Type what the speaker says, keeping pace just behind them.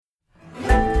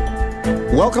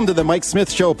Welcome to the Mike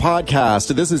Smith Show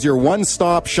podcast. This is your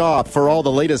one-stop shop for all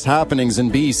the latest happenings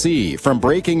in BC. From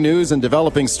breaking news and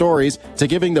developing stories to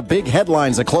giving the big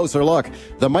headlines a closer look,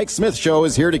 the Mike Smith Show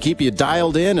is here to keep you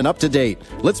dialed in and up to date.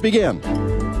 Let's begin.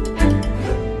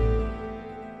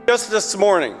 Just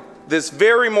this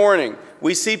very morning,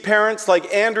 we see parents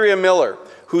like Andrea Miller,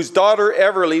 whose daughter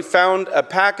Everly found a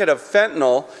packet of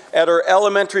fentanyl at her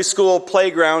elementary school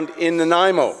playground in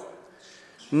Nanaimo.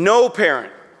 No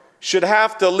parent should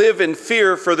have to live in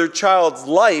fear for their child's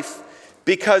life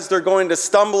because they're going to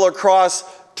stumble across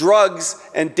drugs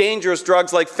and dangerous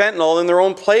drugs like fentanyl in their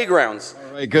own playgrounds.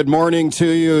 All right, good morning to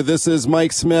you. This is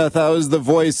Mike Smith. I was the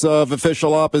voice of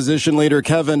official opposition leader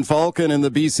Kevin Falcon in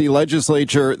the BC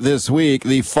legislature this week.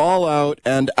 The fallout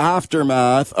and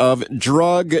aftermath of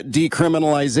drug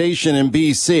decriminalization in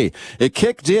BC. It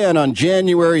kicked in on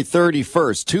January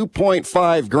 31st,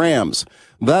 2.5 grams.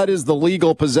 That is the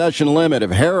legal possession limit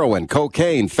of heroin,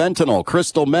 cocaine, fentanyl,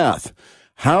 crystal meth.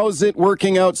 How's it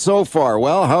working out so far?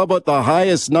 Well, how about the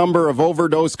highest number of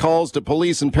overdose calls to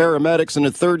police and paramedics in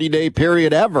a 30-day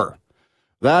period ever?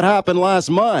 That happened last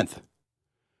month.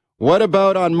 What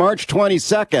about on March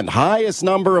 22nd? Highest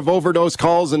number of overdose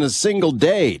calls in a single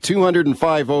day,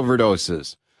 205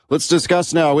 overdoses. Let's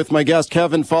discuss now with my guest,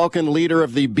 Kevin Falcon, leader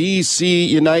of the BC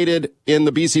United in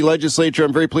the BC legislature.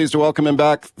 I'm very pleased to welcome him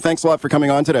back. Thanks a lot for coming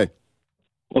on today.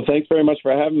 Well, thanks very much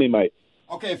for having me, Mike.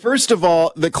 Okay, first of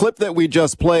all, the clip that we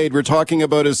just played, we're talking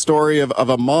about a story of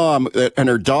a mom and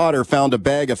her daughter found a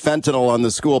bag of fentanyl on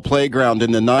the school playground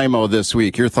in Nanaimo this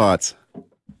week. Your thoughts?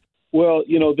 Well,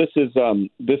 this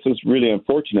is really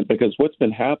unfortunate because what's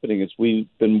been happening is we've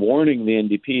been warning the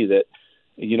NDP that,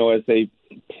 as they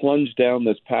plunge down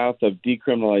this path of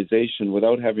decriminalization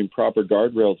without having proper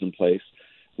guardrails in place,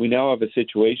 we now have a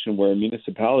situation where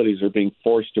municipalities are being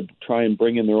forced to try and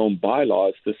bring in their own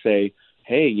bylaws to say,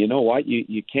 hey, you know what,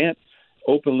 you can't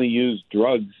openly use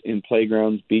drugs in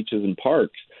playgrounds, beaches, and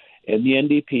parks. And the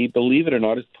NDP, believe it or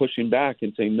not, is pushing back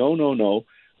and saying, no,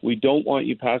 we don't want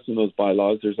you passing those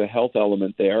bylaws. There's a health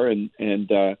element there, and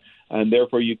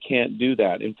therefore you can't do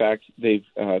that. In fact,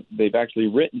 they've actually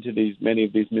written to many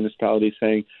of these municipalities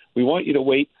saying, we want you to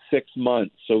wait 6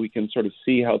 months so we can sort of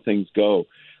see how things go.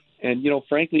 And,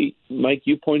 frankly, Mike,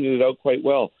 you pointed it out quite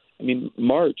well. I mean,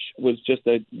 March was just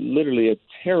literally a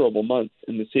terrible month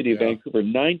in the city of Vancouver.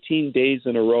 19 days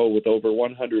in a row with over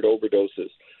 100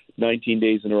 overdoses, 19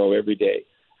 days in a row every day.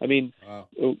 I mean, wow.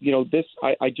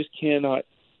 I just cannot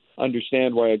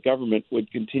understand why a government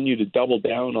would continue to double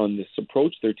down on this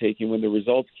approach they're taking when the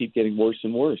results keep getting worse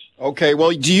and worse. Okay,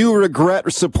 well, do you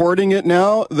regret supporting it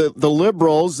now? The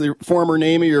Liberals, the former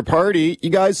name of your party, you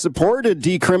guys supported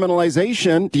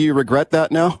decriminalization. Do you regret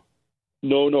that now?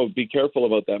 No, be careful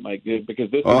about that, Mike, because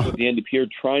this is what the NDP are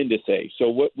trying to say. So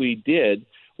what we did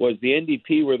was the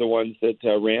NDP were the ones that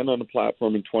ran on a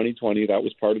platform in 2020. That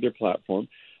was part of their platform.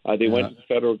 They went to the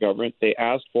federal government. They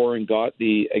asked for and got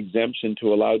the exemption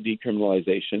to allow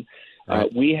decriminalization.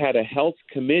 Right. We had a health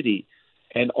committee,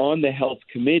 and on the health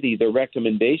committee, the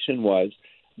recommendation was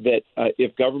that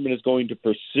if government is going to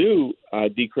pursue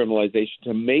decriminalization,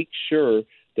 to make sure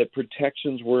that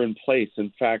protections were in place. In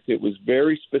fact, it was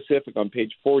very specific on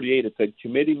page 48. It said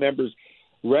committee members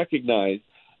recognize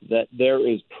that there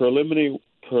is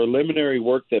preliminary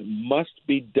work that must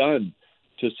be done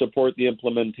to support the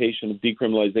implementation of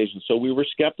decriminalization. So we were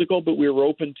skeptical, but we were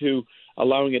open to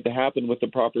allowing it to happen with the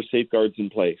proper safeguards in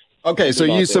place. Okay, so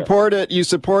you support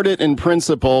it in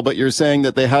principle, but you're saying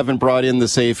that they haven't brought in the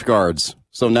safeguards.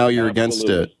 So now you're against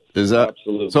it. Is that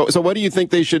absolutely? So what do you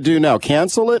think they should do now?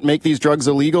 Cancel it? Make these drugs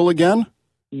illegal again?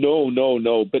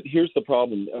 No. But here's the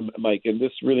problem, Mike, and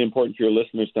this is really important for your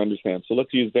listeners to understand. So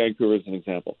let's use Vancouver as an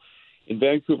example. In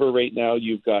Vancouver right now,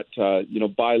 you've got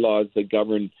bylaws that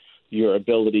govern your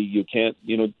ability. You can't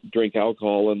drink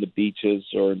alcohol on the beaches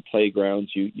or in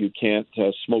playgrounds. You can't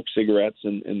smoke cigarettes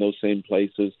in those same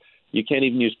places. You can't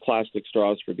even use plastic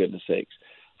straws, for goodness sakes.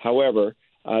 However,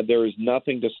 there is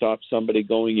nothing to stop somebody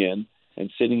going in and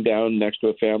sitting down next to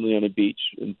a family on a beach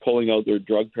and pulling out their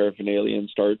drug paraphernalia and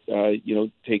start,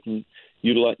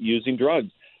 using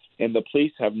drugs. And the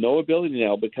police have no ability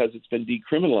now, because it's been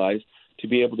decriminalized, to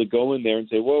be able to go in there and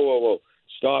say, whoa,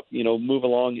 stop, move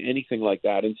along, anything like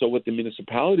that. And so what the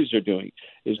municipalities are doing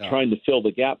is trying to fill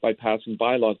the gap by passing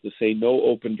bylaws to say no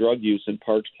open drug use in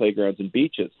parks, playgrounds, and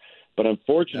beaches. But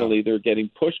unfortunately, they're getting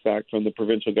pushback from the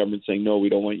provincial government saying, no, we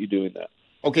don't want you doing that.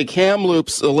 Okay,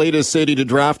 Kamloops, the latest city to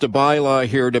draft a bylaw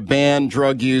here to ban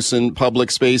drug use in public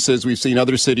spaces. We've seen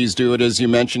other cities do it, as you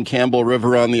mentioned, Campbell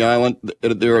River on the island.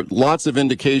 There are lots of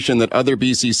indication that other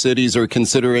BC cities are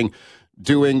considering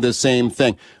doing the same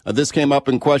thing. This came up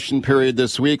in question period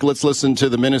this week. Let's listen to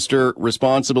the minister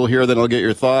responsible here, then I'll get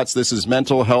your thoughts. This is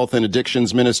Mental Health and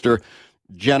Addictions Minister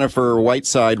Jennifer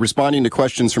Whiteside responding to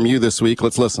questions from you this week.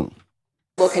 Let's listen.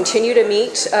 We'll continue to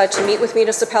meet with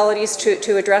municipalities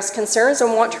to address concerns,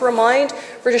 and want to remind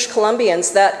British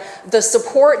Columbians that the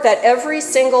support that every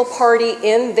single party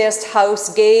in this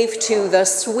House gave to the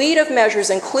suite of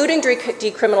measures, including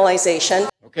decriminalization.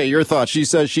 Okay, your thoughts. She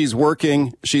says she's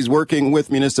working with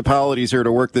municipalities here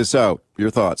to work this out. Your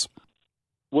thoughts?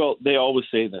 Well, they always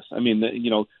say this. I mean,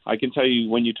 I can tell you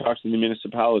when you talk to the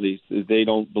municipalities, they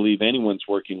don't believe anyone's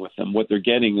working with them. What they're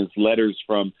getting is letters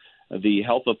from the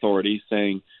health authorities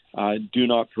saying, do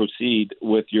not proceed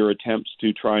with your attempts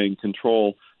to try and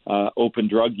control open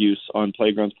drug use on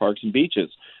playgrounds, parks, and beaches.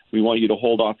 We want you to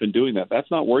hold off in doing that.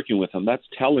 That's not working with them. That's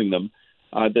telling them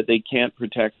that they can't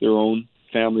protect their own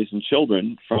families and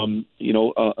children from,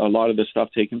 a lot of the stuff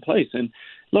taking place. And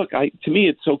look, to me,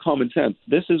 it's so common sense.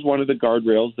 This is one of the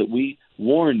guardrails that we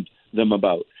warned them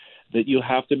about, that you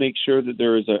have to make sure that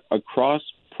there is a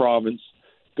cross-province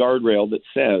guardrail that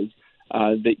says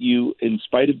that you, in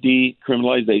spite of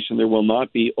decriminalization, there will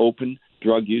not be open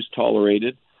drug use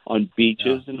tolerated on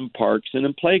beaches and in parks and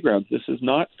in playgrounds. This is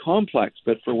not complex,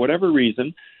 but for whatever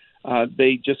reason,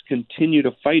 they just continue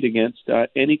to fight against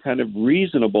any kind of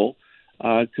reasonable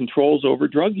controls over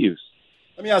drug use.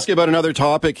 Let me ask you about another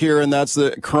topic here, and that's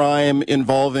the crime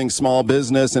involving small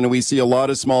business. And we see a lot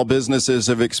of small businesses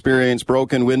have experienced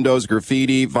broken windows,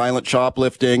 graffiti, violent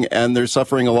shoplifting, and they're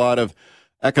suffering a lot of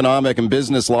economic and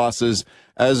business losses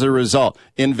as a result.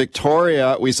 In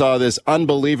Victoria, we saw this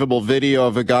unbelievable video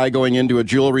of a guy going into a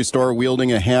jewelry store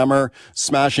wielding a hammer,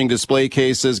 smashing display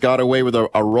cases, got away with a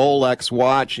Rolex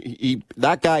watch.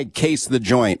 That guy cased the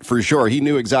joint for sure. He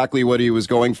knew exactly what he was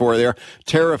going for there,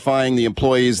 terrifying the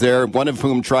employees there, one of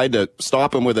whom tried to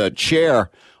stop him with a chair,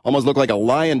 almost looked like a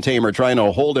lion tamer trying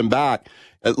to hold him back.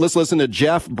 Let's listen to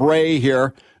Jeff Bray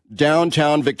here,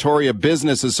 Downtown Victoria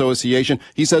Business Association.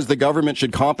 He says the government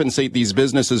should compensate these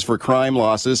businesses for crime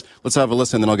losses. Let's have a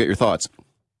listen, then I'll get your thoughts.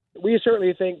 We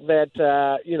certainly think that,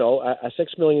 a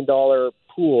 $6 million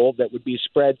pool that would be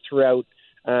spread throughout,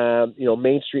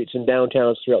 main streets and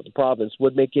downtowns throughout the province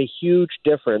would make a huge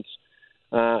difference,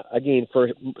 again, for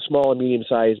small and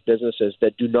medium-sized businesses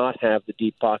that do not have the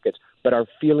deep pockets but are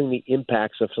feeling the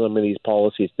impacts of some of these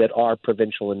policies that are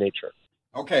provincial in nature.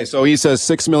 Okay, so he says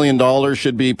 $6 million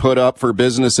should be put up for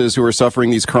businesses who are suffering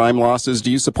these crime losses. Do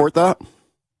you support that?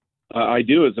 I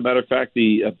do. As a matter of fact,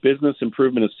 the Business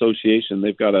Improvement Association,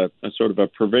 they've got a sort of a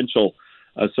provincial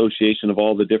association of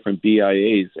all the different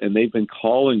BIAs, and they've been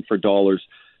calling for dollars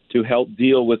to help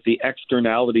deal with the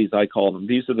externalities, I call them.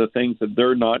 These are the things that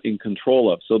they're not in control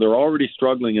of. So they're already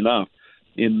struggling enough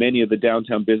in many of the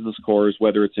downtown business cores,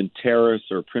 whether it's in Terrace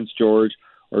or Prince George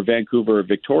or Vancouver or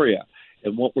Victoria.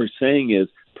 And what we're saying is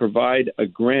provide a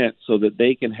grant so that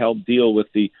they can help deal with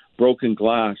the broken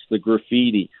glass, the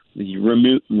graffiti, the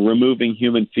removing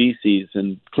human feces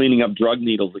and cleaning up drug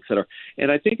needles, et cetera.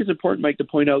 And I think it's important, Mike, to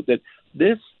point out that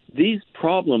these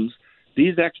problems,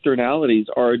 these externalities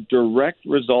are a direct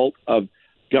result of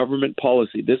government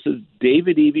policy. This is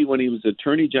David Eby when he was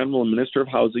Attorney General and Minister of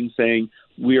Housing saying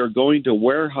we are going to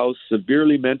warehouse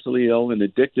severely mentally ill and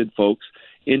addicted folks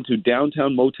into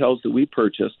downtown motels that we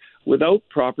purchase without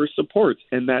proper supports,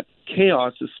 and that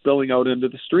chaos is spilling out into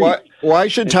the streets. Why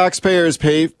should taxpayers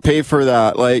pay for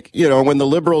that? Like, when the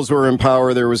Liberals were in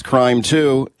power, there was crime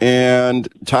too, and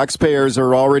taxpayers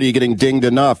are already getting dinged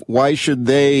enough. Why should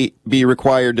they be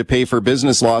required to pay for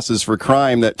business losses for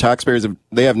crime that taxpayers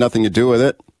they have nothing to do with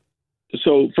it?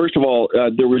 So, first of all,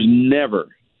 there was never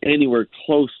anywhere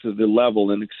close to the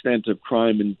level and extent of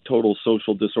crime and total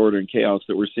social disorder and chaos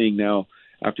that we're seeing now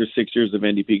after 6 years of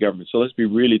NDP government. So let's be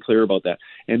really clear about that.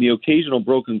 And the occasional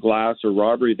broken glass or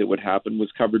robbery that would happen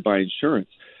was covered by insurance.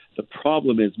 The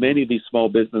problem is many of these small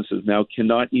businesses now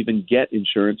cannot even get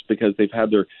insurance because they've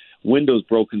had their windows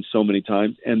broken so many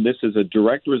times. And this is a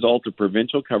direct result of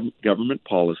provincial government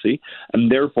policy.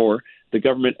 And therefore, the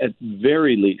government at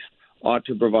very least ought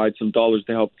to provide some dollars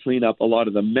to help clean up a lot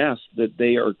of the mess that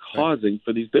they are causing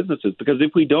for these businesses. Because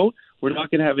if we don't, we're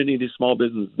not going to have any of these small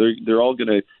businesses. They're all going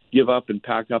to give up and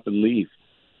pack up and leave.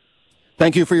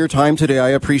 Thank you for your time today. I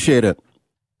appreciate it.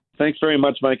 Thanks very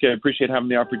much, Mike. I appreciate having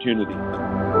the opportunity.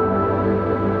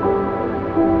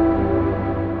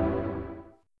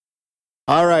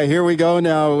 All right, here we go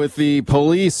now with the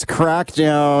police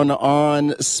crackdown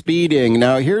on speeding.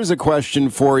 Now, here's a question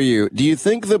for you. Do you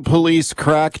think the police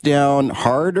crack down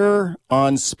harder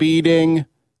on speeding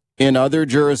in other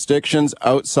jurisdictions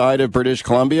outside of British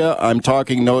Columbia? I'm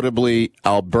talking notably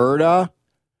Alberta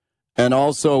and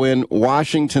also in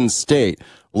Washington State.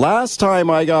 Last time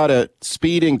I got a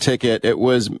speeding ticket, it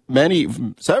was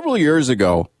several years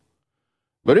ago,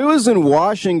 but it was in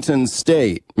Washington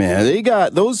State. Man, they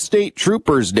got those state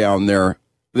troopers down there.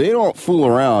 They don't fool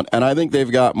around, and I think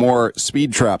they've got more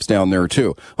speed traps down there,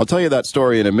 too. I'll tell you that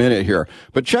story in a minute here.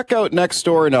 But check out next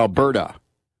door in Alberta.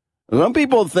 Some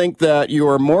people think that you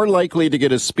are more likely to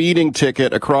get a speeding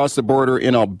ticket across the border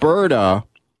in Alberta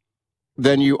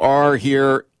than you are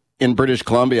here in British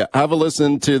Columbia. Have a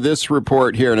listen to this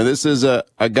report here. Now, this is a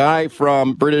guy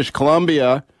from British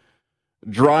Columbia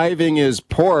driving his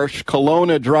Porsche,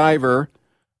 Kelowna driver,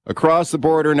 across the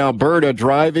border in Alberta,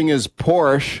 driving his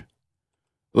Porsche.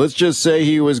 Let's just say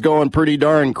he was going pretty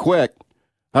darn quick.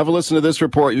 Have a listen to this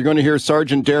report. You're going to hear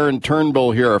Sergeant Darren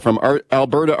Turnbull here from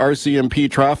Alberta RCMP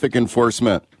Traffic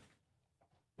Enforcement.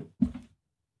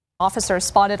 Officers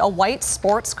spotted a white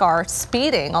sports car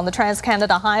speeding on the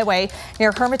Trans-Canada Highway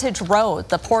near Hermitage Road.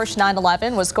 The Porsche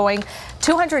 911 was going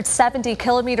 270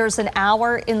 kilometers an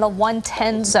hour in the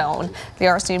 110 zone. The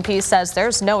RCMP says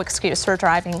there's no excuse for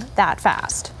driving that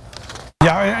fast.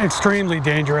 Yeah, extremely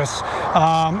dangerous.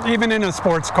 Even in a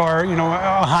sports car,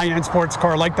 a high-end sports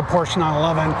car like the Porsche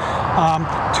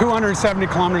 911, 270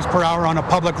 kilometers per hour on a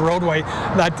public roadway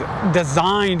that's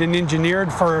designed and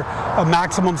engineered for a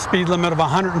maximum speed limit of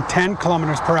 110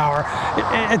 kilometers per hour.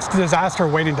 It's a disaster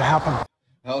waiting to happen.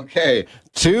 Okay,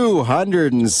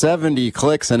 270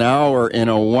 clicks an hour in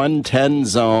a 110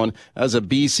 zone. As a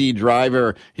BC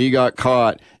driver, he got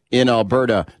caught in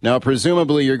Alberta. Now,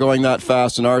 presumably, you're going that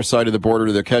fast on our side of the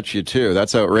border to catch you, too.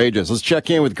 That's outrageous. Let's check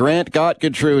in with Grant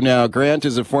Gottgetru now. Grant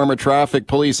is a former traffic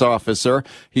police officer.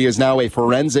 He is now a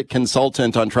forensic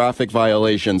consultant on traffic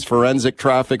violations.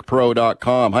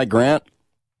 ForensicTrafficPro.com. Hi, Grant.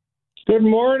 Good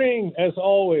morning, as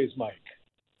always, Mike.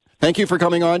 Thank you for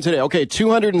coming on today. Okay,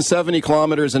 270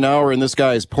 kilometers an hour in this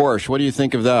guy's Porsche. What do you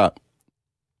think of that?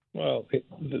 Well,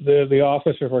 the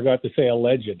officer forgot to say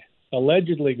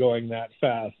allegedly going that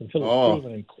fast until it's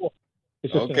proven in court.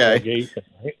 It's just an allegation,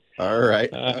 right? All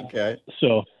right. Okay.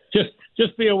 So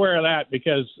just be aware of that,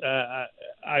 because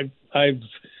I've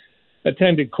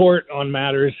attended court on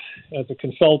matters as a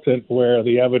consultant where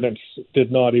the evidence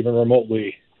did not even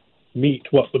remotely meet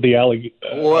what the alleged.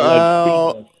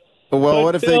 Well,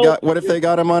 what if they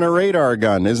got him on a radar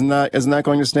gun? Isn't that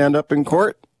going to stand up in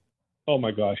court? Oh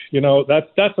my gosh!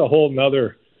 That's a whole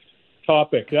nother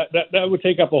topic. That would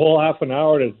take up a whole half an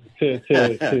hour to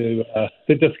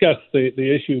discuss the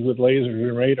issues with lasers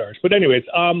and radars. But anyways,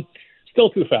 still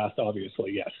too fast,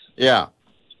 obviously. Yes.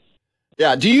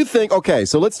 Yeah. Do you think? Okay,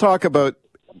 so let's talk about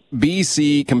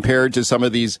BC compared to some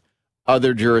of these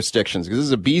other jurisdictions, because this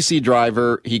is a BC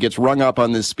driver. He gets rung up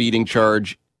on this speeding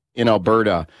charge in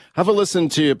Alberta. Have a listen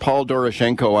to Paul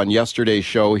Doroshenko on yesterday's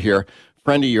show here.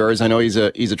 Friend of yours. I know he's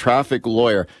a traffic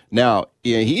lawyer. Now,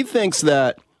 he thinks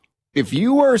that if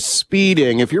you are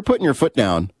speeding, if you're putting your foot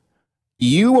down,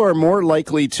 you are more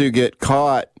likely to get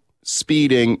caught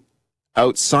speeding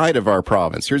outside of our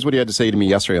province. Here's what he had to say to me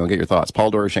yesterday. I'll get your thoughts.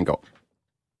 Paul Doroshenko.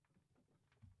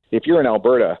 If you're in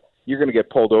Alberta, you're going to get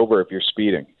pulled over if you're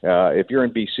speeding. If you're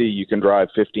in BC, you can drive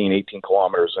 15, 18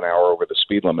 kilometers an hour over the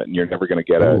speed limit, and you're never going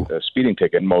to get a speeding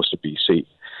ticket in most of BC.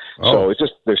 So it's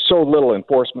just, there's so little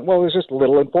enforcement. Well, there's just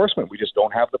little enforcement. We just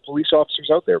don't have the police officers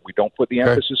out there. We don't put the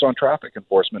emphasis on traffic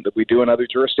enforcement that we do in other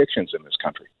jurisdictions in this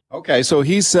country. Okay, so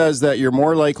he says that you're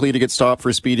more likely to get stopped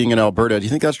for speeding in Alberta. Do you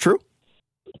think that's true?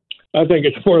 I think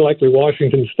it's more likely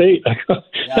Washington State.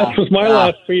 That was my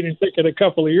last speeding ticket a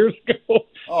couple of years ago.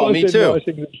 Oh, me too.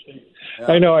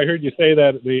 I know. I heard you say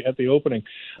that at the opening.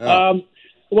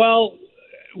 Well,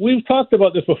 we've talked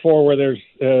about this before, where there's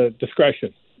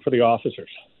discretion for the officers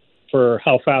for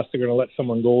how fast they're going to let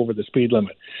someone go over the speed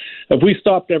limit. If the police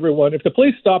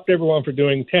stopped everyone for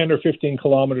doing 10 or 15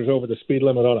 kilometers over the speed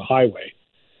limit on a highway,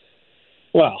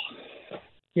 well,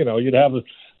 you'd have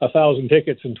 1,000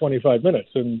 tickets in 25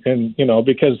 minutes. And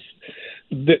because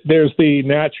there's the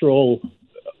natural,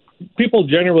 people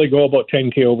generally go about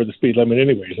 10K over the speed limit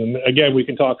anyways. And again, we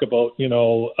can talk about,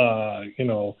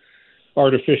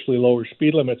 artificially lower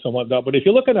speed limits and whatnot. But if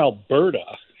you look at Alberta,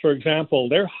 for example,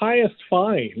 their highest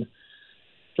fine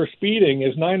for speeding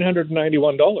is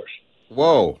 $991.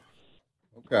 Whoa.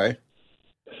 Okay.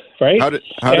 Right? How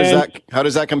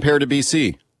does that compare to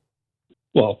BC?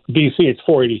 Well, BC, it's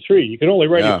 $483. You can only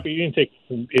write a speeding ticket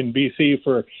in BC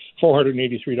for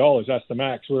 $483. That's the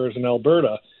max. Whereas in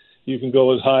Alberta, you can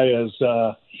go as high as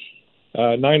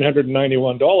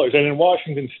 $991. And in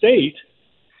Washington State,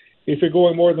 if you're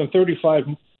going more than 35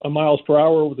 miles per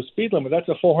hour over the speed limit, that's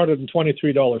a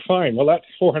 $423 fine. Well, that's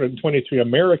 $423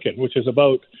 American, which is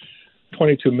about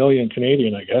 22 million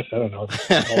Canadian, I guess. I don't know.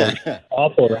 It's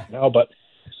awful right now. But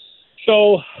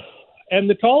so, and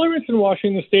the tolerance in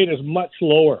Washington State is much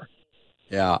lower.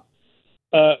 Yeah.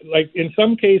 Like in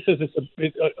some cases,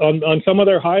 on some of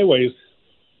their highways,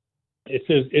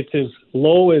 it's as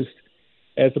low as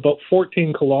about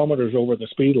 14 kilometers over the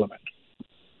speed limit.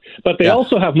 But they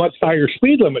also have much higher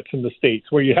speed limits in the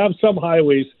States, where you have some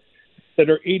highways that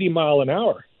are 80 mile an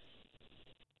hour.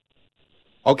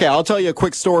 Okay, I'll tell you a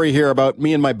quick story here about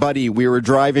me and my buddy. We were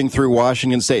driving through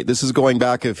Washington State. This is going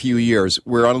back a few years.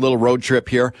 We're on a little road trip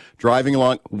here, driving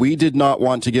along. We did not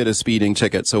want to get a speeding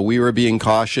ticket, so we were being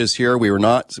cautious here. We were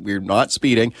not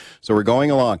speeding, so we're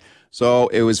going along. So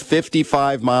it was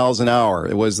 55 miles an hour.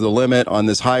 It was the limit on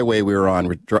this highway we were on.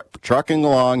 We're trucking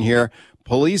along here.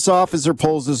 Police officer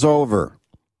pulls us over,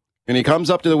 and he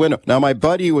comes up to the window. Now, my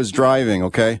buddy was driving,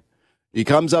 okay? He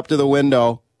comes up to the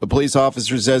window. The police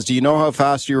officer says, "Do you know how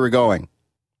fast you were going?"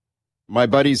 My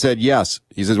buddy said, "Yes."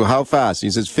 He says, "Well, how fast?" He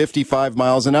says, 55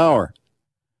 miles an hour.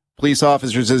 Police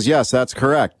officer says, "Yes, that's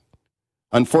correct.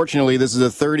 Unfortunately, this is a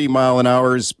 30 mile an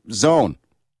hour zone."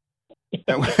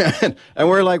 And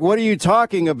we're like, "What are you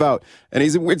talking about?" And he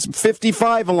said, "It's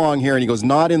 55 along here." And he goes,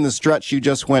 "Not in the stretch you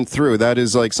just went through. That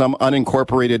is like some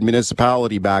unincorporated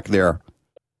municipality back there.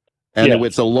 And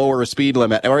it's a lower speed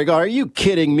limit." And I go, "Are you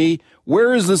kidding me?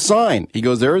 Where is the sign?" He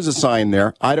goes, "There is a sign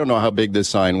there. I don't know how big this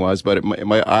sign was, but it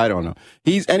might, I don't know."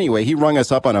 Anyway, he rung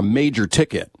us up on a major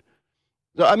ticket.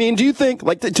 So, I mean, do you think,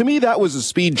 like, to me, that was a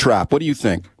speed trap? What do you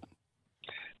think?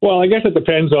 Well, I guess it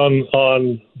depends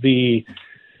on the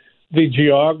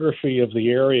geography of the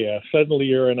area. Suddenly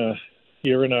you're in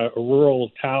a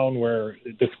rural town where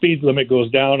the speed limit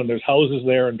goes down and there's houses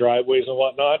there and driveways and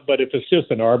whatnot. But if it's just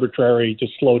an arbitrary,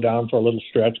 just slow down for a little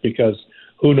stretch because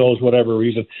who knows, whatever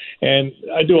reason. And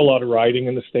I do a lot of riding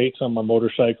in the States on my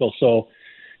motorcycle, so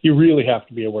you really have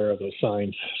to be aware of those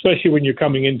signs, especially when you're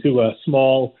coming into a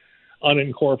small,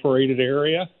 unincorporated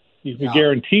area. You can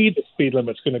guarantee the speed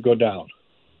limit's going to go down.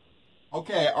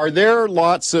 Okay, are there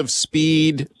lots of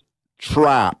speed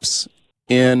traps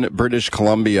in British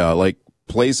Columbia, like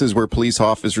places where police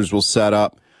officers will set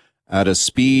up at a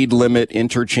speed limit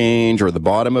interchange or the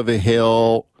bottom of a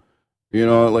hill, you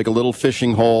know, like a little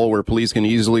fishing hole where police can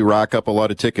easily rack up a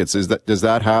lot of tickets? Does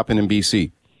that happen in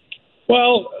BC?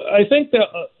 Well, I think that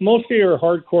most of your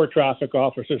hardcore traffic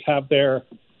officers have their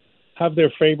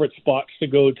favorite spots to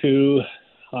go to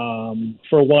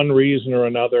for one reason or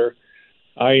another.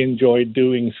 I enjoyed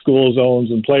doing school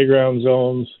zones and playground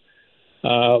zones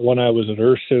when I was at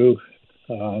URSU,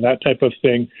 that type of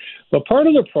thing. But part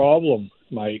of the problem,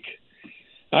 Mike,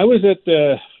 I was at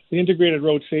the Integrated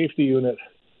Road Safety Unit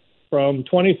from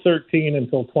 2013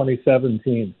 until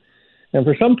 2017. And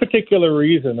for some particular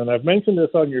reason, and I've mentioned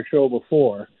this on your show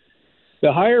before,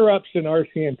 the higher ups in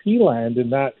RCMP land in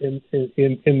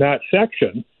that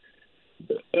section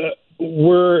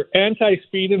were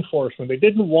anti-speed enforcement. They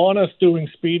didn't want us doing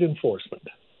speed enforcement,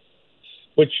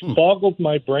 which boggled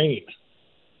my brain.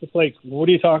 It's like, what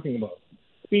are you talking about?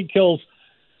 Speed kills.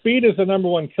 Speed is the number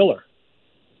one killer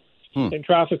in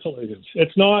traffic collisions.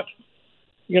 It's not,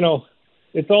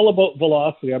 it's all about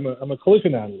velocity. I'm a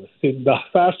collision analyst. The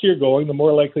faster you're going, the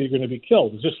more likely you're going to be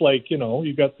killed. It's just like,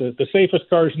 you've got the safest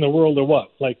cars in the world are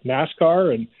what? Like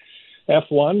NASCAR and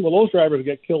F1. Well, those drivers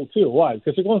get killed too. Why?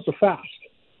 Because they're going so fast.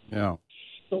 Yeah.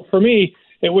 So for me,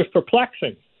 it was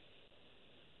perplexing.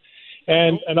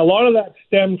 And a lot of that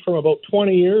stemmed from about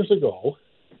 20 years ago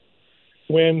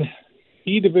when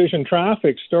E-Division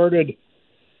Traffic started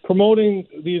promoting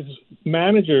these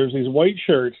managers, these white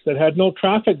shirts that had no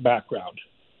traffic background.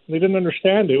 They didn't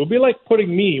understand it. It would be like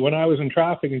putting me, when I was in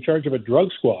traffic, in charge of a drug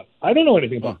squad. I don't know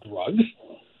anything about drugs,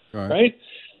 right?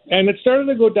 And it started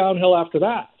to go downhill after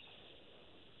that.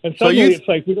 And suddenly it's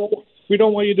like, we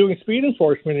don't want you doing speed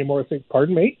enforcement anymore. It's like,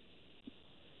 pardon me?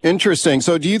 Interesting.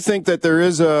 So do you think that there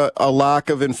is a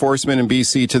lack of enforcement in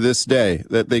BC to this day,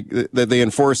 that they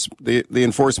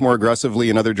enforce more aggressively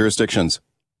in other jurisdictions?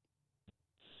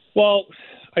 Well,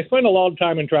 I spend a lot of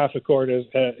time in traffic court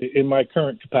in my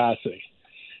current capacity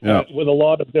with a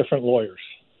lot of different lawyers.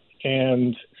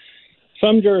 And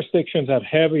some jurisdictions have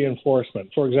heavy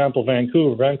enforcement. For example,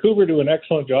 Vancouver. Vancouver do an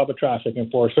excellent job of traffic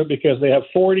enforcement because they have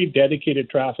 40 dedicated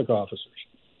traffic officers.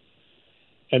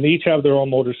 And they each have their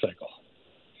own motorcycle.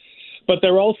 But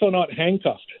they're also not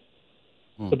handcuffed.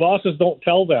 The bosses don't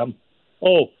tell them,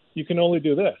 "Oh, you can only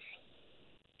do this."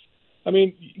 I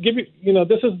mean,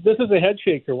 this is a head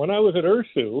shaker. When I was at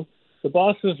URSU, the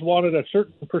bosses wanted a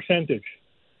certain percentage.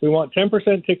 We want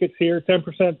 10% tickets here,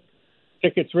 10%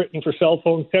 tickets written for cell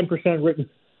phones, 10% written.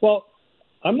 Well,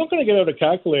 I'm not going to get out a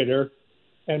calculator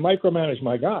and micromanage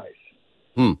my guys.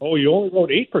 Oh, you only wrote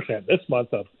 8% this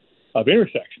month of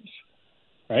intersections,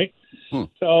 right?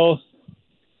 So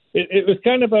it was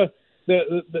kind of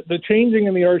the changing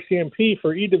in the RCMP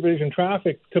for E-Division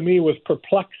traffic, to me, was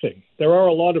perplexing. There are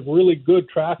a lot of really good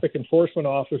traffic enforcement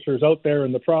officers out there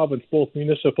in the province, both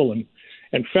municipal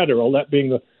and federal, that being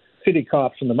the city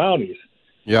cops and the Mounties.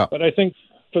 Yeah. But I think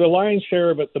for the lion's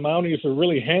share of it, the Mounties are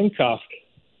really handcuffed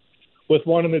with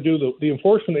wanting to do the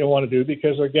enforcement they want to do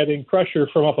because they're getting pressure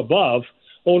from up above.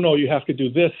 Oh, no, you have to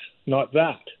do this, not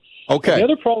that. Okay. The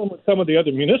other problem with some of the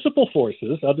other municipal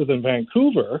forces, other than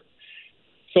Vancouver,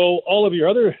 so all of your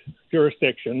other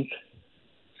jurisdictions,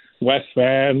 West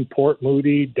Van, Port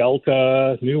Moody,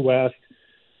 Delta, New West,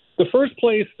 the first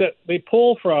place that they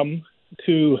pull from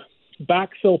to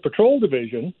backfill patrol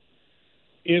division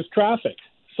is traffic.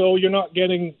 So you're not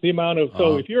getting the amount of,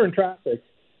 so if you're in traffic,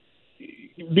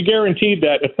 be guaranteed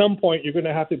that at some point you're going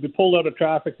to have to be pulled out of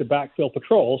traffic to backfill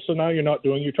patrol. So now you're not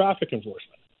doing your traffic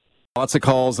enforcement. Lots of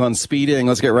calls on speeding.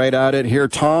 Let's get right at it here.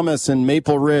 Thomas in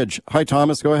Maple Ridge. Hi,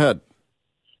 Thomas. Go ahead.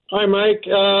 Hi, Mike.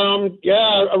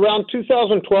 Around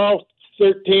 2012,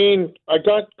 13, I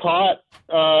got caught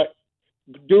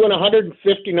doing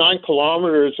 159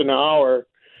 kilometers an hour.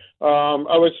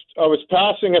 I was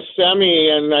passing a semi,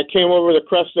 and I came over the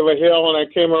crest of a hill, and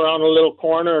I came around a little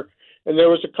corner, and there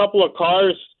was a couple of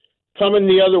cars coming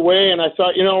the other way, and I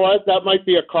thought, you know what, that might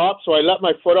be a cop, so I let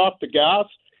my foot off the gas,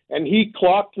 and he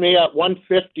clocked me at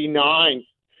 159.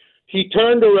 He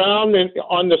turned around and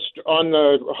on the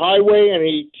highway, and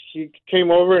he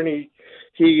came over and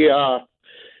he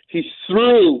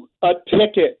threw a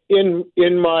ticket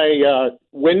in my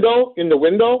window.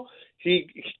 He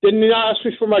didn't ask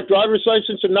me for my driver's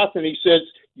license or nothing. He says,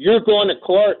 "You're going to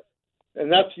court," and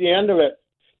that's the end of it.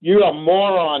 "You're a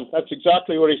moron." That's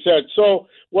exactly what he said. So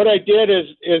what I did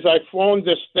is I phoned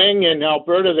this thing in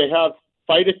Alberta. They have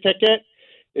Fight a Ticket.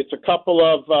 It's a couple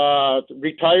of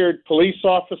retired police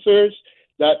officers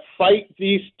that fight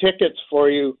these tickets for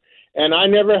you. And I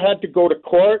never had to go to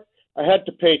court. I had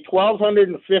to pay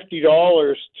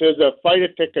 $1,250 to the Fight a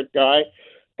Ticket guy,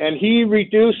 and he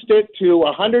reduced it to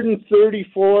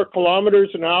 134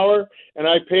 kilometers an hour, and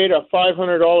I paid a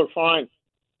 $500 fine.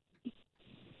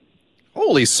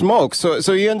 Holy smoke.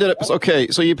 So you ended up, okay,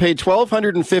 so you paid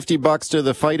 $1,250 to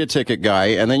the Fight a Ticket guy,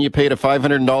 and then you paid a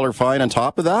 $500 fine on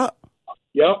top of that?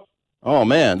 Yep. Oh,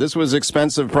 man, this was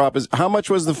expensive How much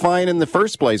was the fine in the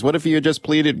first place? What if you had just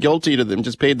pleaded guilty to them,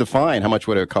 just paid the fine? How much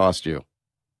would it cost you?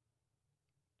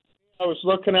 I was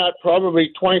looking at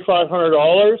probably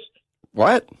 $2,500.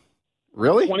 What?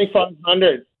 Really?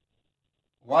 $2,500.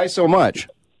 Why so much?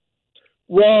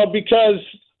 Well, because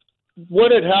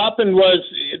what had happened was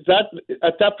that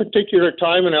at that particular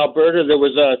time in Alberta, there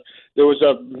was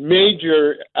a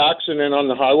major accident on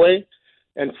the highway,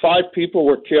 and 5 people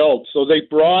were killed. So they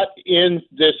brought in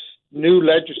this new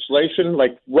legislation,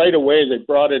 like right away they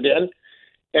brought it in,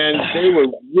 and they were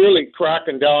really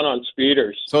cracking down on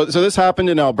speeders. So this happened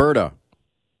in Alberta?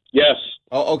 Yes.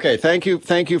 Oh, okay. Thank you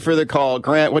for the call.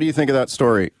 Grant, what do you think of that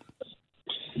story?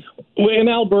 Well, in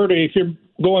Alberta, if you're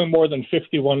going more than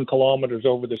 51 kilometers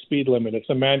over the speed limit, it's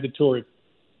a mandatory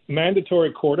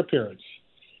court appearance.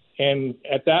 And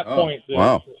at that point,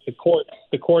 the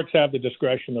courts have the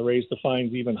discretion to raise the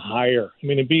fines even higher. I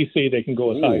mean, in BC, they can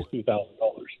go as high as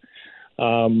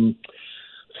 $2,000.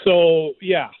 So,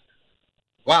 yeah.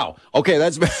 Wow. Okay,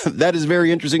 that is a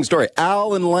very interesting story.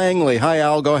 Al in Langley. Hi,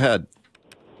 Al. Go ahead.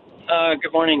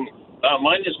 Good morning.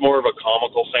 Mine is more of a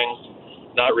comical thing,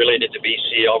 not related to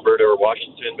BC, Alberta, or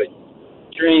Washington, but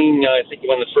during, I think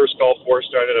when the first Gulf War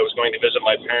started, I was going to visit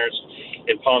my parents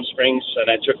in Palm Springs, and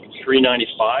I took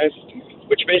 395,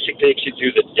 which basically takes you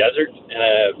through the desert,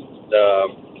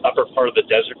 the upper part of the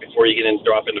desert before you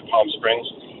drop into Palm Springs.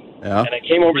 Yeah. And I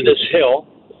came over this hill,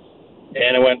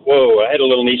 and I went, whoa, I had a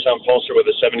little Nissan Pulsar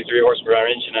with a 73 horsepower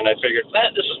engine, and I figured,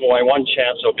 this is my one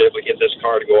chance I'll be able to get this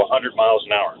car to go 100 miles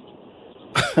an hour.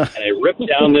 And I ripped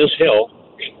down this hill,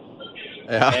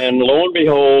 and lo and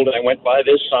behold, I went by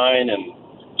this sign, and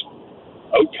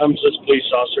out comes this police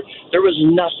officer. There was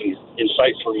nothing in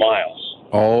sight for miles.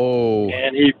 Oh.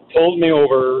 And he pulled me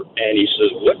over, and he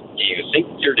says, "What do you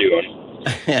think you're doing?"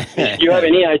 He said, "Do you have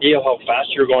any idea how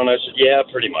fast you're going?" I said, "Yeah,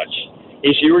 pretty much."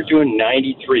 He said, "You were doing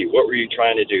 93. What were you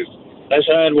trying to do?" I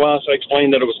said, "Well," so I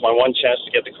explained that it was my one chance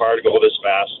to get the car to go this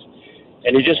fast.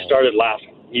 And he just started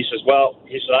laughing. He says,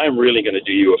 "I'm really going to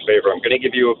do you a favor. I'm going to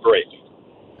give you a break."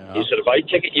 He said, "If I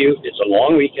ticket you, it's a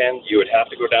long weekend. You would have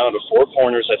to go down to Four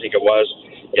Corners, I think it was,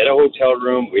 get a hotel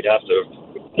room. We'd have to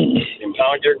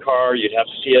impound your car. You'd have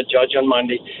to see a judge on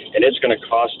Monday, and it's going to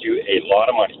cost you a lot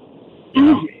of money."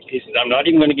 He said, "I'm not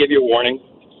even going to give you a warning.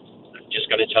 just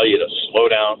going to tell you to slow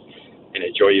down and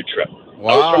enjoy your trip. Wow.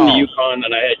 I was from the Yukon,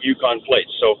 and I had Yukon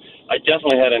plates, so I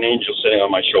definitely had an angel sitting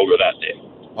on my shoulder that day.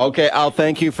 Okay, Al,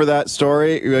 thank you for that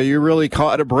story. You really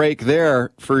caught a break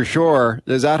there, for sure.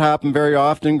 Does that happen very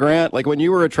often, Grant? Like when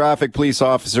you were a traffic police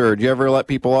officer, did you ever let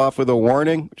people off with a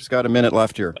warning? Just got a minute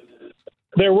left here.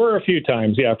 There were a few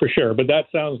times, yeah, for sure. But that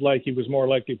sounds like he was more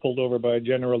likely pulled over by a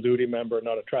general duty member,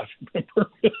 not a traffic member.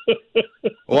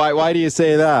 Why do you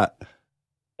say that?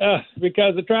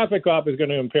 Because the traffic cop is going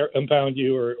to impound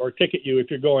you or ticket you if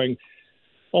you're going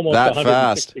almost that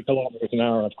 160 fast. kilometers an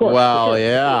hour, of course. Well, sure.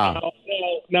 yeah.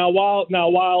 Now, while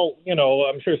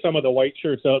I'm sure some of the white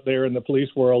shirts out there in the police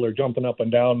world are jumping up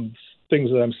and down things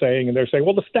that I'm saying, and they're saying,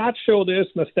 well, the stats show this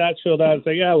and the stats show that. And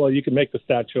say, yeah, well, you can make the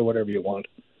stats show whatever you want.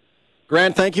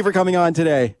 Grant, thank you for coming on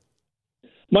today.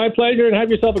 My pleasure, and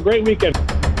have yourself a great weekend.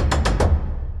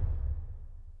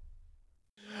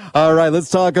 All right, let's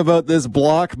talk about this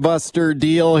blockbuster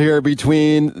deal here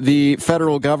between the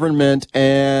federal government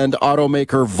and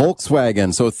automaker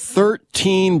Volkswagen. So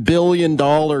 $13 billion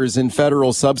in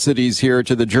federal subsidies here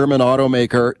to the German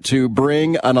automaker to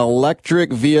bring an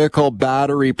electric vehicle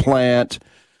battery plant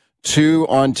to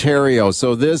Ontario.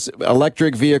 So this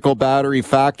electric vehicle battery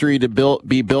factory to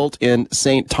be built in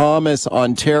St. Thomas,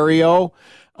 Ontario.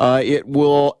 It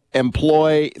will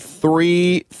employ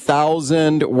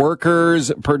 3,000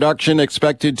 workers. Production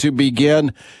expected to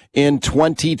begin in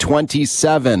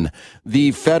 2027.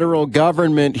 The federal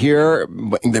government here,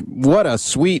 what a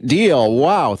sweet deal.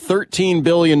 Wow. $13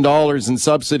 billion in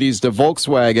subsidies to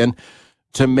Volkswagen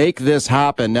to make this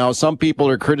happen. Now, some people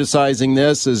are criticizing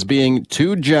this as being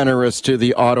too generous to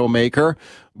the automaker,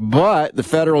 but the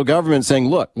federal government saying,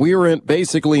 look, we were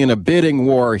basically in a bidding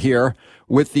war here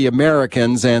with the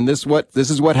Americans, and this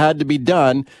is what had to be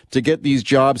done to get these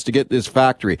jobs, to get this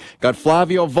factory. Got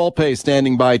Flavio Volpe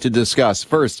standing by to discuss.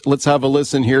 First, let's have a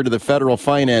listen here to the federal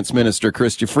finance minister,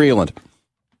 Chrystia Freeland.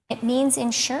 It means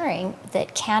ensuring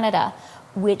that Canada,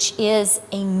 which is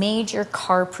a major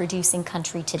car-producing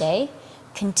country today,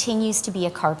 continues to be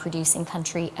a car-producing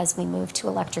country as we move to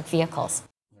electric vehicles.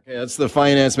 Okay, that's the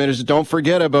finance minister. Don't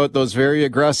forget about those very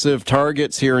aggressive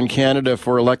targets here in Canada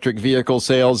for electric vehicle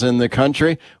sales in the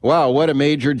country. Wow, what a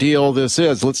major deal this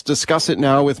is. Let's discuss it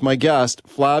now with my guest,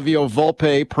 Flavio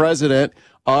Volpe, President,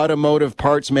 Automotive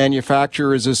Parts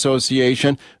Manufacturers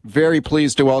Association. Very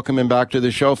pleased to welcome him back to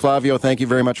the show. Flavio, thank you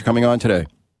very much for coming on today.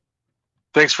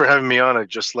 Thanks for having me on. I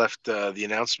just left the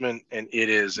announcement, and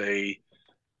it's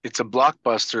a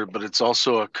blockbuster, but it's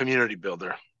also a community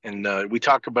builder. And we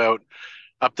talk about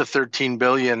up to $13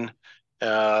 billion,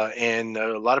 and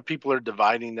a lot of people are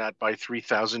dividing that by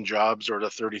 3,000 jobs or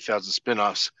the 30,000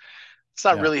 spinoffs. It's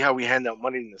not really how we hand out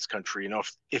money in this country. You know,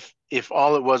 if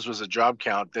all it was a job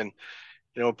count, then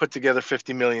put together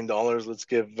 $50 million. Let's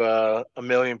give 1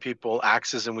 million people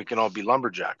axes, and we can all be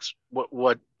lumberjacks.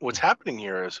 What's happening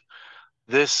here is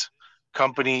this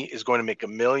company is going to make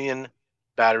 1 million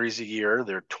batteries a year.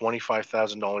 They're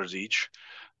 $25,000 each.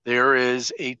 There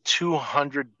is a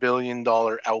 $200 billion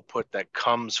output that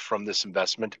comes from this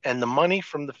investment, and the money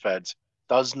from the feds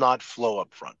does not flow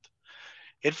up front.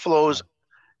 It flows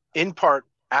in part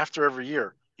after every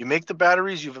year. You make the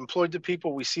batteries, you've employed the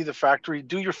people, we see the factory,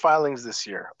 do your filings this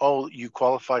year. Oh, you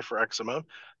qualify for X amount,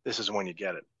 this is when you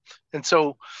get it. And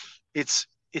so it's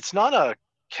not a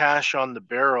cash on the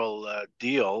barrel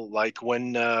deal like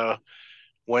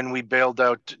when we bailed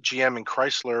out GM and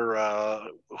Chrysler,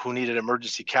 who needed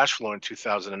emergency cash flow in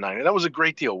 2009. And that was a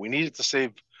great deal. We needed to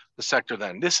save the sector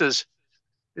then. This is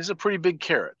a pretty big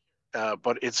carrot,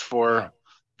 but it's for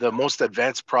the most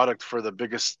advanced product for the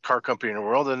biggest car company in the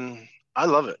world, and I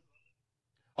love it.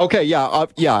 Okay, yeah,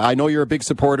 I know you're a big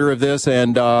supporter of this,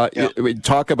 and we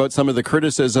talk about some of the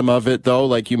criticism of it, though.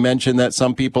 Like you mentioned that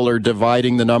some people are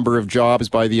dividing the number of jobs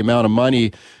by the amount of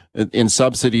money in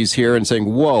subsidies here and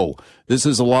saying, whoa, this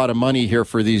is a lot of money here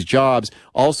for these jobs.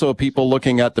 Also, people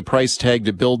looking at the price tag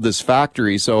to build this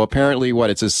factory. So apparently,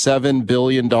 it's a $7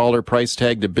 billion price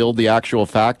tag to build the actual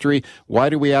factory. Why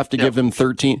do we have to give them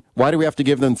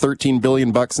 $13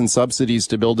 billion bucks in subsidies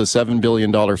to build a $7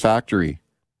 billion factory?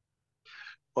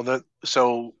 Well,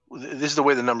 so this is the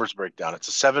way the numbers break down. It's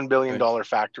a $7 billion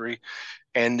factory,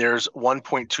 and there's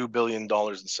 $1.2 billion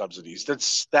in subsidies.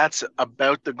 That's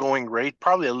about the going rate,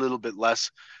 probably a little bit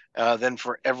less than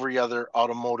for every other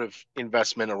automotive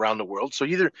investment around the world. So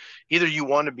either you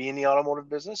want to be in the automotive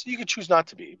business, you could choose not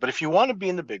to be. But if you want to be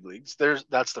in the big leagues,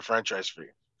 that's the franchise fee.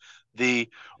 The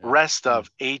rest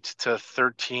of 8 to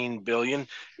 13 billion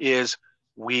is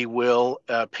we will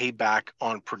pay back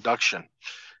on production.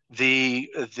 the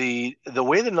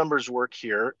way the numbers work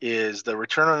here is the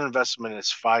return on investment is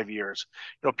 5 years.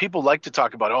 People like to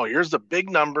talk about, oh, here's the big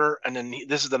number, and then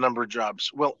this is the number of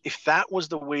jobs. Well, if that was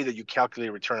the way that you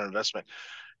calculate return on investment,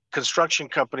 construction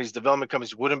companies, development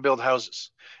companies wouldn't build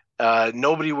houses.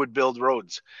 Nobody would build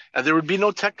roads. There would be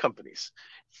no tech companies.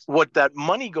 What that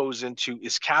money goes into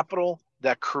is capital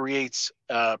that creates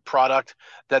product,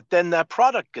 that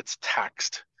product gets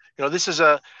taxed. This is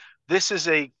a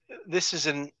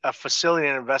facility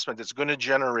and investment that's going to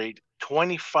generate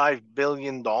 $25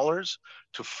 billion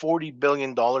to $40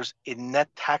 billion in net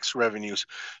tax revenues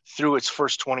through its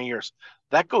first 20 years.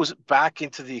 That goes back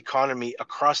into the economy,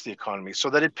 across the economy, so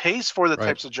that it pays for the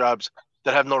types of jobs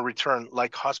that have no return,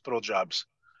 like hospital jobs.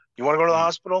 You want to go to the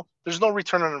hospital? There's no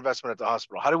return on investment at the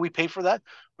hospital. How do we pay for that?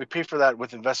 We pay for that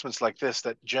with investments like this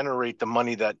that generate the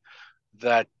money that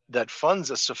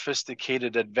funds a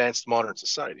sophisticated, advanced, modern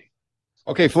society.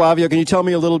 Okay, Flavio, can you tell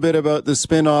me a little bit about the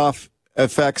spin-off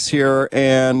effects here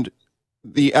and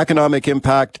the economic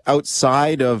impact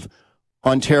outside of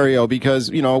Ontario?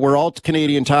 Because, we're all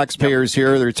Canadian taxpayers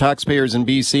here. There are taxpayers in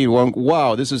BC.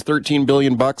 Wow, this is $13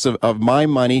 billion of my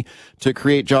money to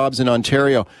create jobs in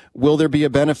Ontario. Will there be a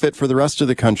benefit for the rest of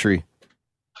the country?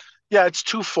 Yeah, it's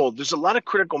twofold. There's a lot of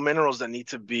critical minerals that need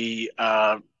to be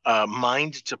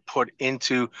mined to put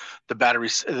into the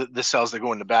batteries, the cells that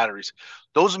go into batteries.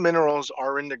 Those minerals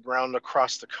are in the ground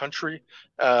across the country,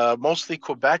 mostly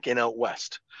Quebec and out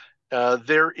west.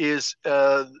 These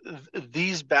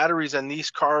batteries and these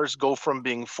cars go from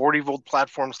being 40-volt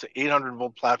platforms to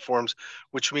 800-volt platforms,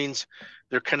 which means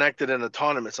they're connected and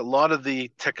autonomous. A lot of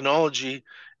the technology,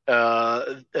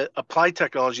 applied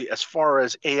technology, as far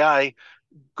as AI,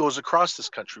 goes across this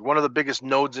country. One of the biggest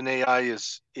nodes in AI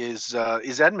is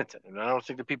Edmonton, and I don't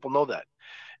think that people know that.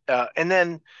 And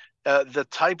then the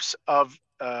types of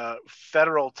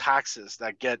federal taxes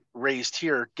that get raised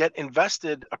here get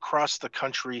invested across the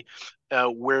country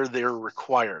where they're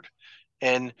required.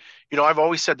 And, I've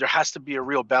always said there has to be a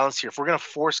real balance here. If we're going to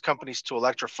force companies to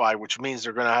electrify, which means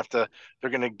they're going to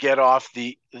get off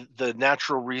the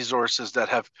natural resources that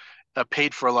have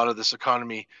paid for a lot of this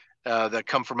economy that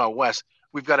come from out west,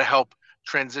 we've got to help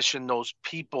transition those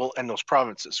people and those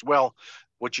provinces. Well,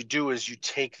 what you do is you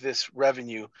take this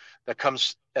revenue that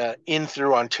comes in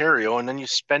through Ontario, and then you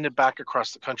spend it back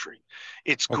across the country.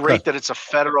 It's great that it's a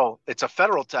federal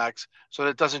tax, so that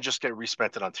it doesn't just get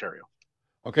respent in Ontario.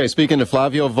 Okay, speaking to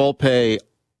Flavio Volpe,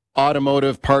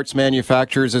 Automotive Parts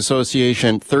Manufacturers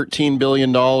Association, $13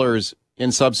 billion in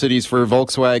subsidies for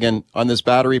Volkswagen on this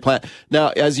battery plant. Now,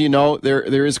 as you know,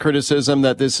 there is criticism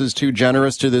that this is too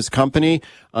generous to this company.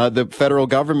 The federal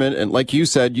government, and like you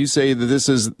say that this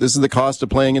is the cost of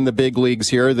playing in the big leagues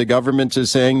here. The government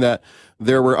is saying that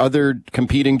there were other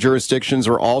competing jurisdictions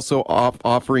were also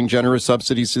offering generous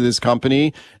subsidies to this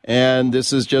company, and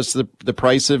this is just the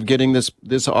price of getting this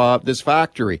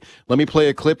factory. Let me play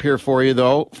a clip here for you,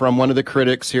 though, from one of the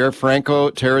critics here,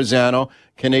 Franco Terrazzano,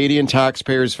 Canadian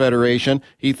Taxpayers Federation.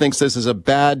 He thinks this is a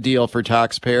bad deal for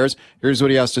taxpayers. Here's what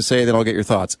he has to say, then I'll get your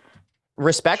thoughts.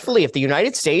 Respectfully, if the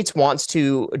United States wants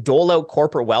to dole out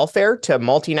corporate welfare to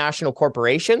multinational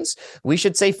corporations, we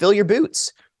should say, fill your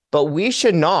boots. But we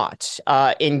should not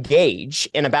engage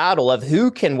in a battle of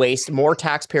who can waste more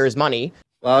taxpayers' money.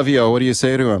 Flavio, what do you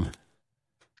say to him?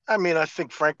 I mean, I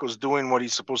think Franco's doing what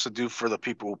he's supposed to do for the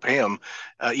people who pay him,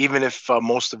 even if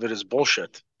most of it is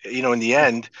bullshit. In the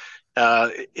end,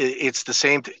 it's the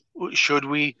same. Should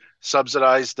we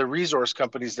subsidize the resource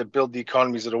companies that build the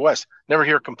economies of the West? Never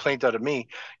hear a complaint out of me.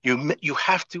 You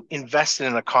have to invest in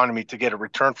an economy to get a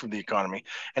return from the economy.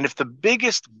 And if the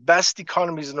biggest, best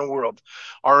economies in the world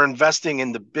are investing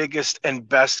in the biggest and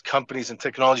best companies and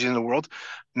technology in the world,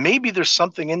 maybe there's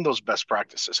something in those best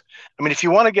practices. I mean, if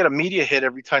you want to get a media hit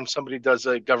every time somebody does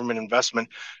a government investment,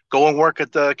 go and work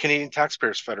at the Canadian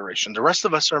Taxpayers Federation. The rest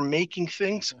of us are making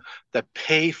things that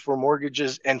pay for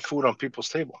mortgages and food on people's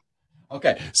table.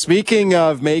 Okay. Speaking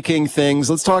of making things,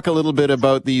 let's talk a little bit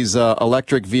about these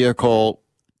electric vehicle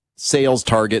sales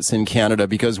targets in Canada,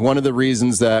 because one of the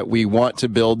reasons that we want to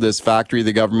build this factory,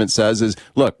 the government says, is,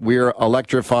 look, we're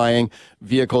electrifying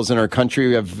vehicles in our country.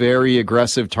 We have very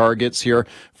aggressive targets here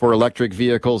for electric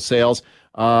vehicle sales.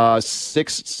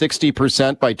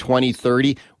 60% by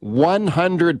 2030,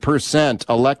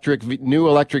 100% new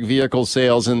electric vehicle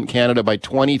sales in Canada by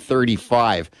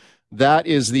 2035. That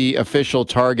is the official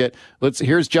target.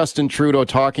 Here's Justin Trudeau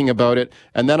talking about it,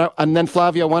 and then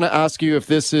Flavia, I want to ask you if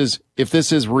this is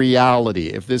reality,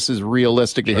 if this is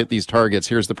realistic to hit these targets.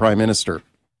 Here's the Prime Minister.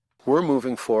 We're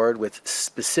moving forward with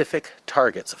specific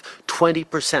targets of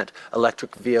 20%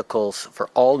 electric vehicles for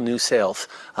all new sales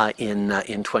in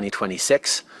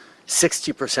 2026,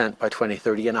 60% by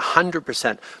 2030, and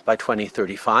 100% by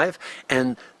 2035.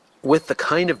 And with the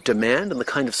kind of demand and the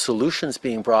kind of solutions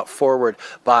being brought forward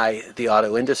by the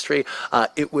auto industry,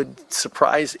 it wouldn't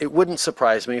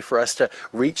surprise me for us to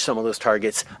reach some of those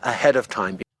targets ahead of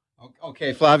time.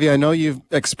 Okay, Flavia, I know you've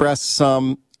expressed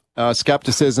some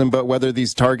skepticism about whether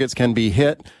these targets can be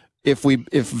hit. If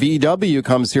VW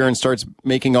comes here and starts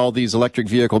making all these electric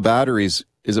vehicle batteries,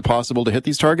 is it possible to hit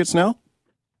these targets now?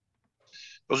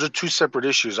 Those are two separate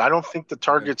issues. I don't think the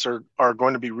targets are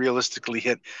going to be realistically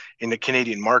hit in the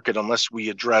Canadian market unless we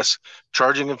address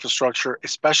charging infrastructure,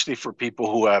 especially for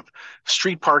people who have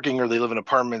street parking or they live in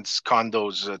apartments,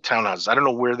 condos, townhouses. I don't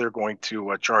know where they're going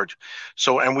to charge.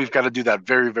 And we've got to do that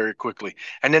very, very quickly.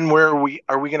 And then where are we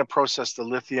going to process the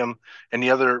lithium and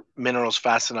the other minerals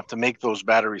fast enough to make those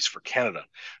batteries for Canada?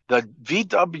 The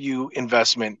VW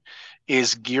investment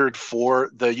is geared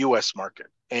for the U.S. market.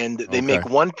 And they make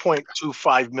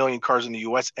 1.25 million cars in the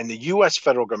U.S. And the U.S.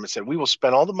 federal government said, we will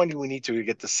spend all the money we need to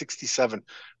get to 67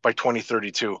 by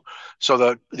 2032.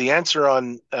 So the answer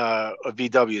on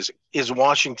VW is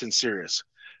Washington serious?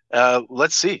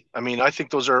 Let's see. I mean, I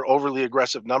think those are overly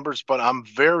aggressive numbers, but I'm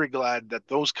very glad that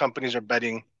those companies are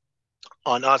betting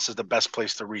on us as the best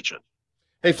place to reach it.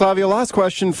 Hey, Flavio, last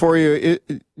question for you.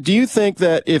 Do you think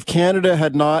that if Canada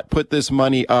had not put this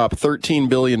money up, $13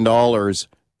 billion,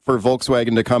 for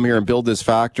Volkswagen to come here and build this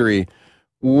factory,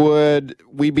 would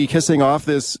we be kissing off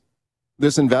this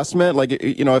investment? Like,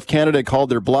 if Canada called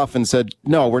their bluff and said,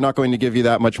 no, we're not going to give you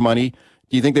that much money,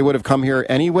 do you think they would have come here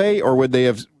anyway, or would they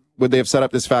have set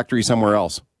up this factory somewhere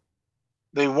else?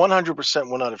 They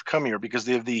 100% would not have come here because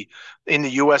in the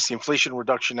U.S., the Inflation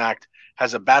Reduction Act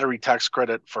has a battery tax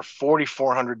credit for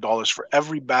 $4,400 for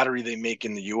every battery they make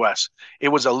in the U.S. It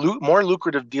was a more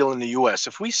lucrative deal in the U.S.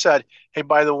 If we said, hey,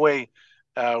 by the way,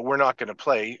 we're not going to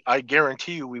play, I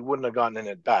guarantee you we wouldn't have gotten an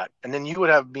at bat. And then you would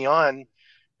have me on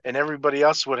and everybody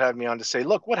else would have me on to say,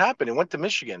 look, what happened? It went to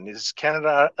Michigan. Is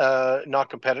Canada not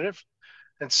competitive?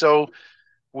 And so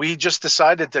we just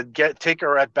decided to take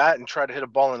our at bat and try to hit a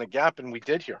ball in a gap, and we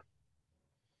did here.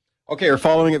 Okay, we're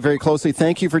following it very closely.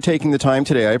 Thank you for taking the time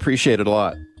today. I appreciate it a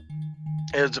lot.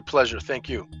 It was a pleasure. Thank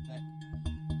you.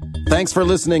 Thanks for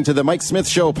listening to the Mike Smith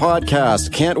Show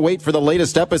podcast. Can't wait for the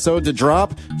latest episode to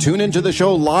drop? Tune into the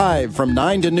show live from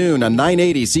 9 to noon on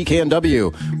 980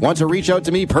 CKNW. Want to reach out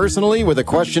to me personally with a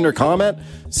question or comment?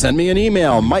 Send me an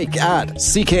email,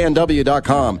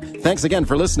 mike@cknw.com. Thanks again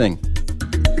for listening.